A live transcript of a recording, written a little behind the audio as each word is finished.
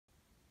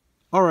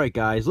Alright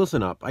guys,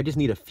 listen up. I just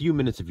need a few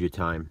minutes of your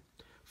time.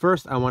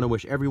 First, I want to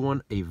wish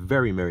everyone a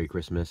very Merry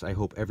Christmas. I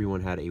hope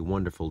everyone had a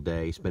wonderful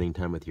day spending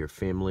time with your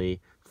family,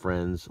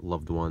 friends,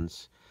 loved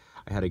ones.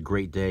 I had a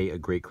great day, a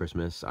great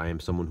Christmas. I am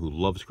someone who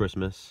loves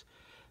Christmas.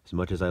 As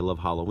much as I love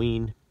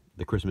Halloween,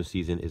 the Christmas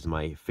season is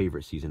my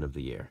favorite season of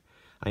the year.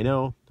 I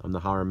know, I'm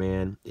the horror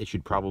man. It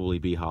should probably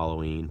be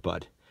Halloween,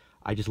 but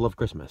I just love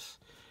Christmas.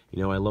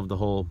 I love the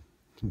whole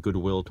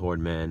goodwill toward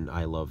men.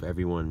 I love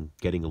everyone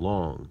getting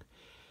along,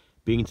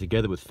 being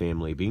together with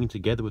family, being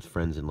together with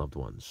friends and loved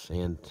ones.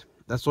 And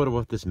that's sort of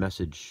what this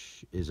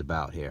message is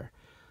about here.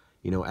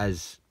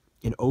 As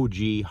an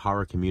OG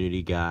horror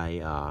community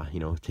guy,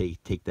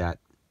 take that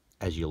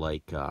as you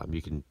like.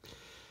 You can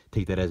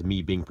take that as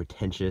me being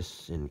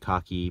pretentious and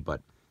cocky,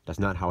 but that's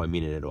not how I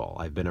mean it at all.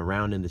 I've been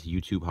around in this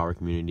YouTube horror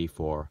community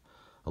for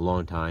a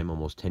long time,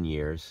 almost 10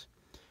 years.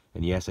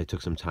 And yes, I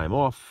took some time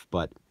off,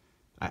 but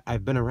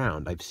I've been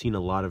around. I've seen a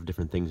lot of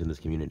different things in this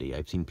community.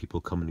 I've seen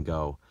people come and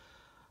go.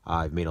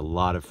 I've made a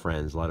lot of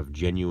friends, a lot of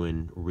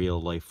genuine,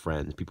 real-life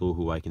friends, people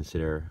who I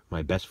consider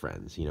my best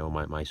friends,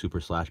 my super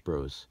slash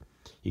bros.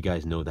 You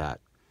guys know that.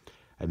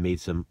 I've made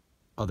some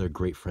other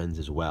great friends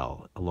as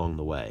well along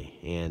the way.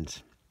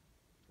 And,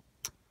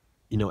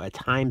 at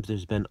times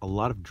there's been a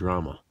lot of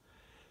drama.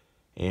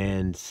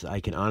 And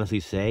I can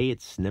honestly say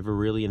it's never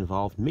really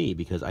involved me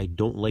because I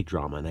don't like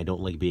drama and I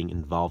don't like being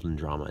involved in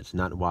drama. It's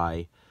not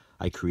why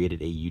I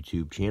created a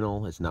YouTube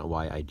channel. It's not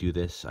why I do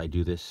this. I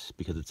do this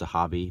because it's a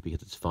hobby,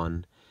 because it's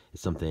fun.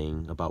 It's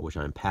something about which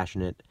I'm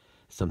passionate.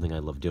 It's something I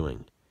love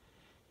doing.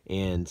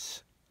 And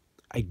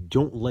I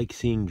don't like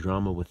seeing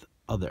drama with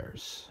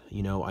others.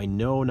 I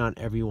know not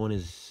everyone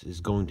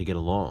is going to get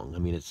along. I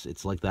mean,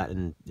 it's like that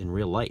in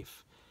real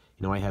life.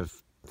 I have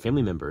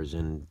family members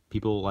and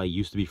people I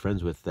used to be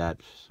friends with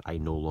that I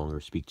no longer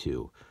speak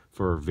to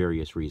for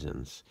various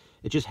reasons.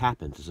 It just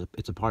happens.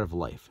 It's a part of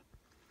life.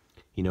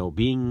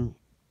 Being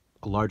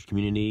a large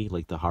community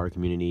like the horror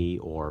community,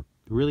 or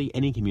really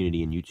any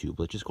community in YouTube,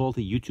 let's just call it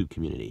the YouTube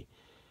community.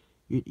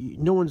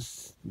 No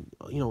one's,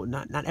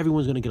 not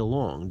everyone's going to get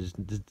along. There's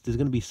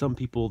going to be some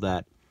people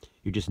that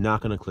you're just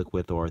not going to click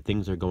with, or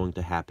things are going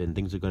to happen,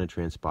 things are going to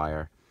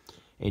transpire,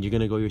 and you're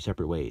going to go your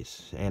separate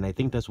ways. And I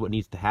think that's what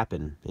needs to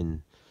happen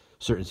in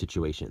certain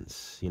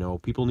situations.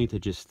 People need to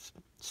just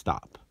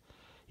stop.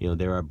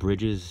 There are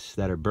bridges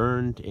that are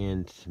burned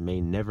and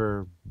may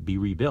never be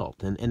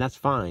rebuilt. And that's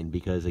fine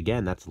because,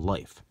 again, that's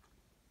life.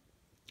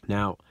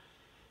 Now,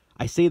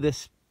 I say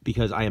this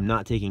because I am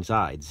not taking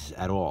sides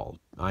at all.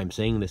 I'm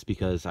saying this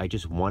because I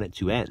just want it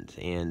to end.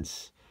 And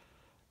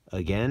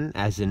again,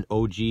 as an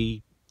OG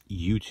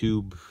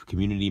YouTube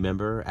community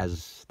member,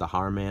 as the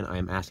horror man, I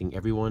am asking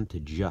everyone to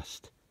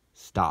just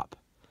stop.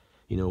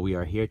 We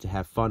are here to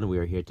have fun. We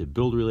are here to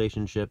build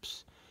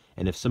relationships.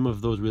 And if some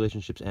of those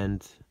relationships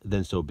end,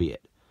 then so be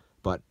it.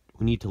 But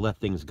we need to let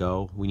things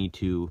go. We need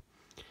to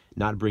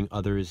not bring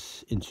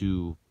others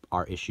into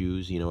our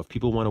issues. If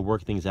people want to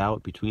work things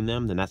out between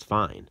them, then that's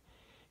fine.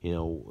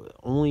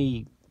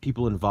 Only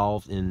people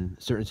involved in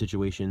certain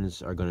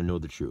situations are going to know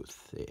the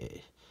truth.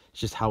 It's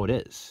just how it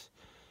is.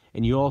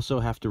 And you also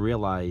have to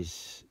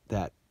realize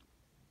that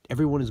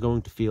everyone is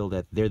going to feel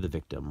that they're the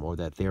victim, or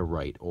that they're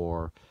right,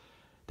 or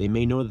they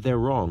may know that they're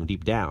wrong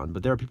deep down,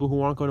 but there are people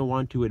who aren't going to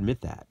want to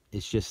admit that.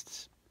 It's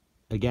just,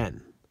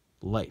 again,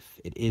 life.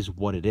 It is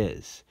what it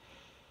is.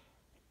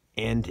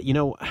 And,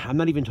 I'm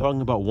not even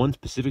talking about one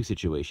specific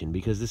situation,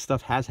 because this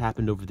stuff has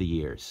happened over the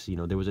years.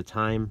 There was a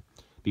time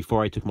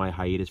before I took my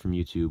hiatus from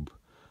YouTube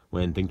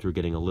when things were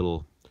getting a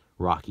little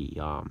rocky.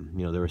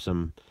 There were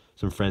some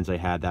friends I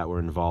had that were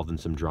involved in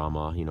some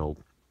drama,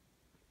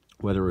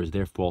 whether it was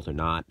their fault or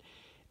not.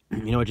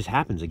 It just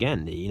happens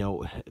again.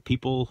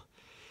 People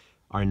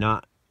are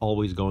not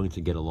always going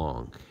to get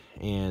along,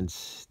 and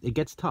it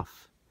gets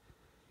tough.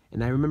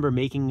 And I remember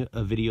making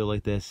a video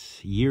like this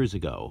years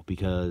ago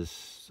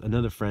because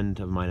another friend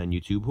of mine on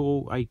YouTube,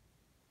 who I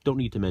don't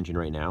need to mention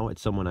right now,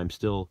 it's someone I'm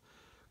still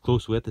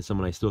close with, it's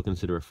someone I still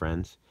consider a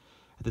friend.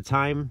 At the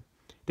time,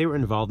 they were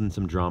involved in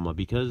some drama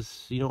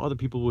because, other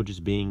people were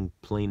just being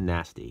plain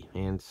nasty.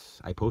 And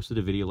I posted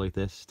a video like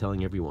this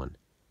telling everyone,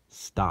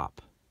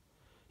 stop.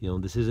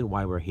 This isn't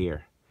why we're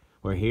here.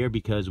 We're here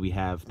because we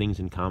have things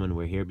in common.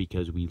 We're here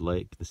because we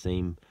like the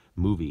same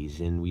movies,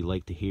 and we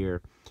like to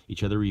hear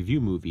each other review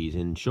movies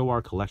and show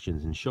our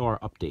collections and show our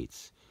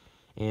updates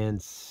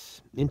and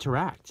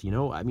interact.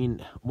 I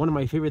mean, one of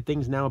my favorite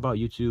things now about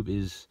YouTube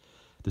is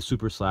the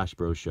Super Slash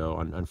Bros show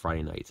on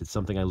Friday nights. It's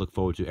something I look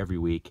forward to every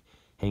week,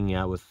 hanging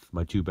out with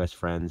my two best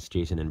friends,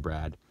 Jason and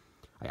Brad.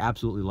 I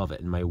absolutely love it,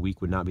 and my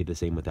week would not be the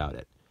same without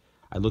it.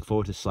 I look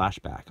forward to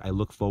Slashback. I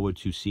look forward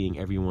to seeing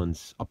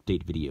everyone's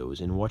update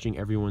videos and watching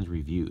everyone's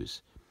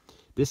reviews.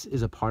 This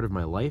is a part of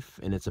my life,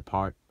 and it's a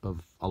part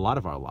of a lot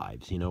of our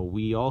lives.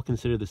 We all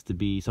consider this to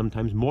be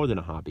sometimes more than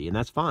a hobby, and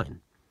that's fine.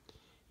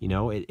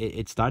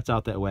 It starts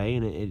out that way,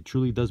 and it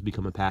truly does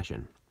become a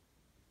passion.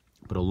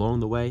 But along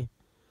the way,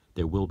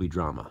 there will be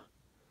drama,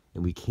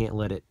 and we can't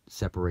let it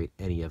separate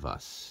any of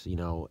us.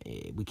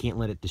 We can't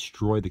let it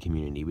destroy the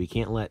community. We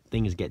can't let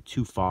things get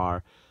too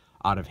far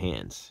out of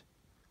hands.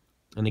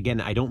 And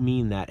again, I don't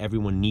mean that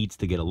everyone needs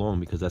to get along,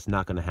 because that's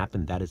not going to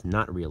happen. That is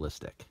not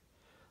realistic.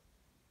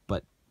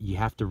 But you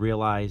have to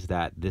realize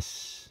that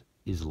this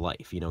is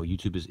life.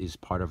 YouTube is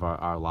part of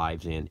our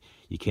lives, and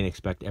you can't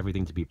expect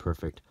everything to be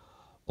perfect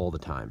all the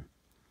time.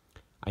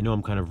 I know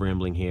I'm kind of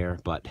rambling here,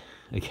 but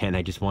again,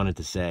 I just wanted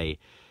to say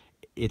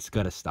it's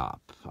got to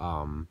stop.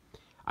 I'm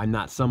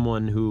not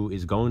someone who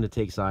is going to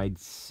take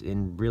sides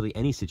in really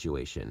any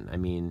situation. I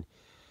mean,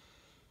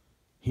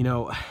 you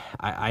know,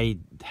 I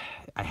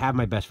I have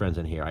my best friends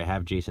in here. I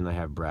have Jason, I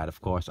have Brad.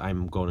 Of course,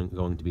 I'm going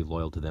to be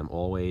loyal to them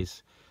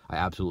always. I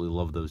absolutely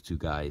love those two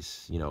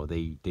guys.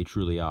 They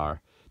truly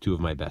are two of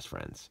my best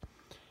friends.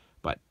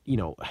 But,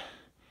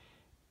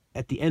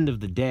 at the end of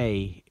the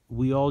day,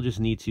 we all just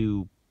need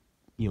to,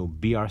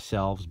 be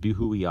ourselves, be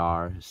who we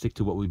are, stick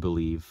to what we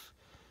believe,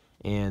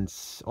 and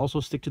also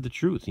stick to the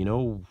truth.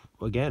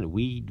 Again,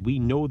 we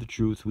know the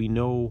truth. We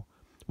know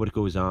what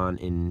goes on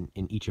in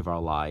each of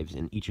our lives,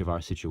 in each of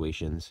our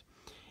situations.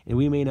 And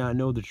we may not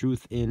know the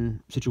truth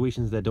in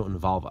situations that don't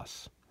involve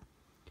us.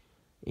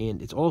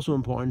 And it's also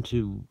important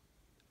to,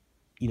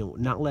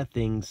 not let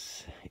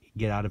things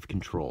get out of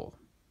control,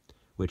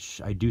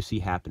 which I do see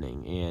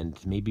happening. And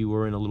maybe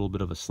we're in a little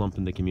bit of a slump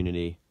in the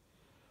community,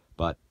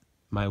 but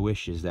my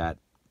wish is that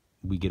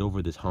we get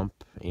over this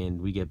hump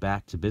and we get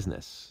back to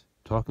business,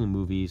 talking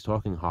movies,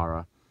 talking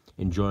horror,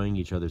 enjoying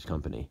each other's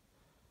company.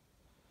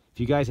 If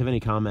you guys have any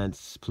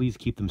comments, please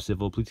keep them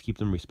civil, please keep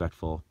them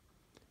respectful.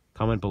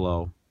 Comment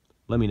below.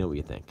 Let me know what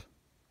you think.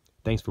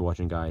 Thanks for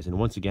watching, guys, and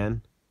once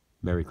again,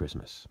 Merry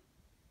Christmas.